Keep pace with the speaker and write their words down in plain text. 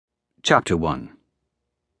Chapter 1.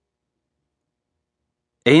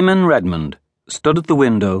 Eamon Redmond stood at the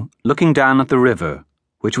window looking down at the river,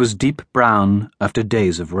 which was deep brown after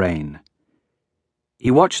days of rain. He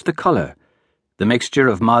watched the colour, the mixture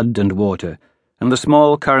of mud and water, and the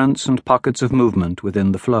small currents and pockets of movement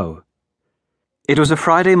within the flow. It was a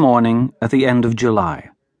Friday morning at the end of July.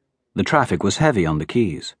 The traffic was heavy on the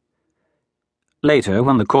quays. Later,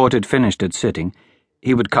 when the court had finished its sitting,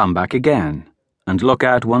 he would come back again and look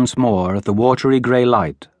out once more at the watery grey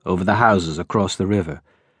light over the houses across the river,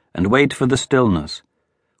 and wait for the stillness,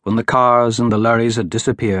 when the cars and the lorries had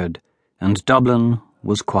disappeared and Dublin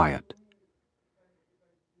was quiet.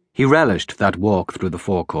 He relished that walk through the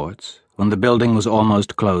forecourts, when the building was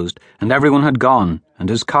almost closed and everyone had gone and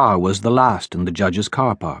his car was the last in the judge's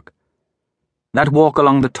car park. That walk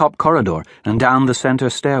along the top corridor and down the centre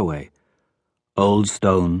stairway. Old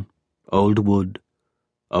stone, old wood,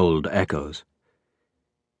 old echoes.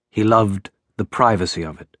 He loved the privacy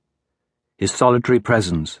of it, his solitary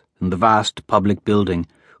presence in the vast public building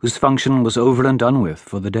whose function was over and done with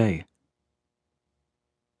for the day.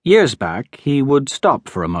 Years back, he would stop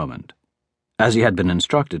for a moment, as he had been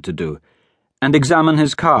instructed to do, and examine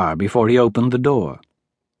his car before he opened the door.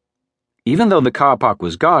 Even though the car park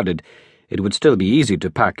was guarded, it would still be easy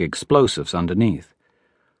to pack explosives underneath.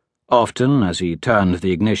 Often, as he turned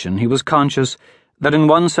the ignition, he was conscious that in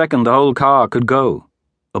 1 second the whole car could go,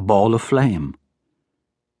 a ball of flame.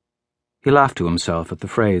 He laughed to himself at the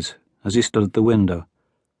phrase as he stood at the window.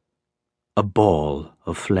 A ball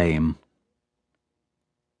of flame.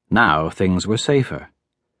 Now things were safer.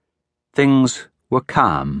 Things were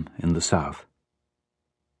calm in the south.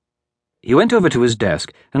 He went over to his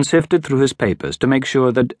desk and sifted through his papers to make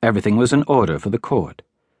sure that everything was in order for the court.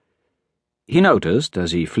 He noticed,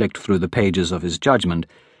 as he flicked through the pages of his judgment,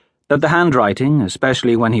 that the handwriting,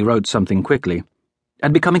 especially when he wrote something quickly,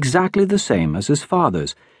 had become exactly the same as his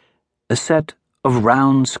father's, a set of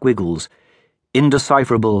round squiggles,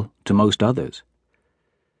 indecipherable to most others.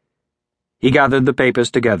 He gathered the papers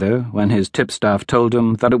together when his tipstaff told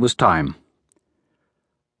him that it was time.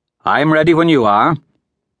 "I'm ready when you are,"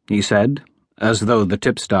 he said, as though the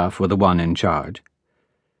tipstaff were the one in charge.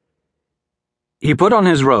 He put on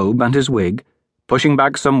his robe and his wig, pushing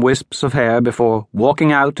back some wisps of hair before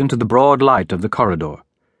walking out into the broad light of the corridor.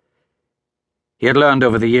 He had learned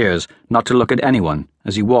over the years not to look at anyone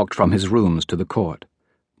as he walked from his rooms to the court,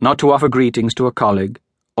 not to offer greetings to a colleague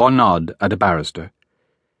or nod at a barrister.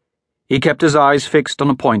 He kept his eyes fixed on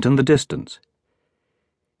a point in the distance.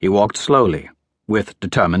 He walked slowly, with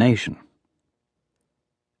determination.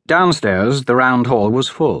 Downstairs, the round hall was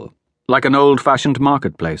full, like an old-fashioned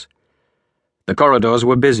marketplace. The corridors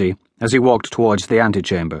were busy as he walked towards the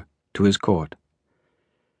antechamber, to his court.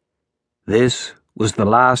 This was the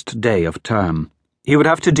last day of term. He would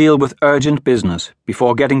have to deal with urgent business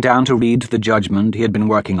before getting down to read the judgment he had been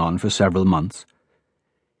working on for several months.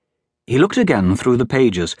 He looked again through the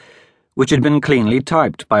pages, which had been cleanly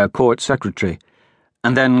typed by a court secretary,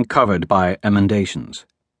 and then covered by emendations.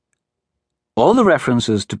 All the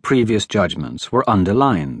references to previous judgments were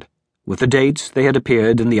underlined, with the dates they had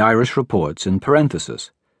appeared in the Irish reports in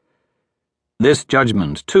parenthesis. This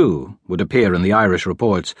judgment, too, would appear in the Irish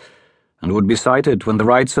reports, and would be cited when the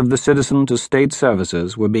rights of the citizen to state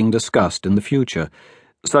services were being discussed in the future,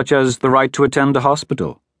 such as the right to attend a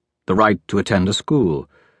hospital, the right to attend a school,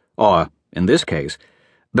 or, in this case,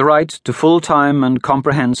 the right to full-time and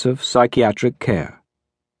comprehensive psychiatric care.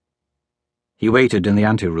 He waited in the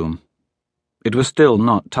anteroom. It was still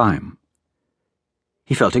not time.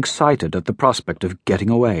 He felt excited at the prospect of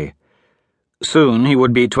getting away. Soon he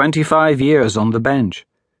would be 25 years on the bench,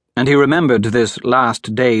 and he remembered this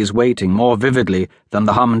last day's waiting more vividly than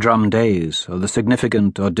the humdrum days or the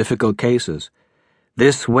significant or difficult cases.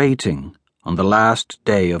 This waiting on the last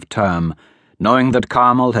day of term, knowing that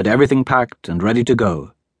Carmel had everything packed and ready to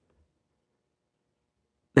go.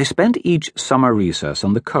 They spent each summer recess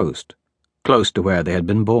on the coast, close to where they had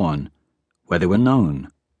been born, where they were known.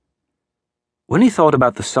 When he thought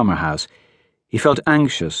about the summer house, he felt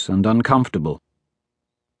anxious and uncomfortable.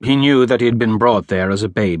 He knew that he had been brought there as a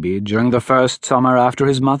baby during the first summer after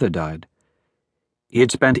his mother died. He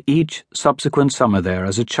had spent each subsequent summer there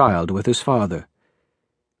as a child with his father.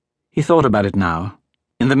 He thought about it now,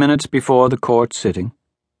 in the minutes before the court sitting.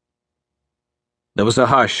 There was a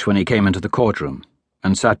hush when he came into the courtroom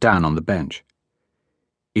and sat down on the bench.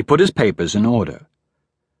 He put his papers in order.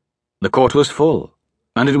 The court was full,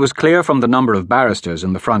 and it was clear from the number of barristers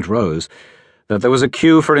in the front rows that there was a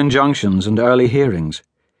queue for injunctions and early hearings.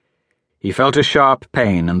 He felt a sharp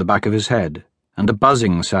pain in the back of his head, and a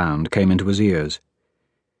buzzing sound came into his ears.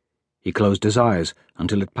 He closed his eyes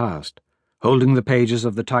until it passed, holding the pages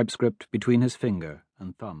of the typescript between his finger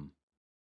and thumb.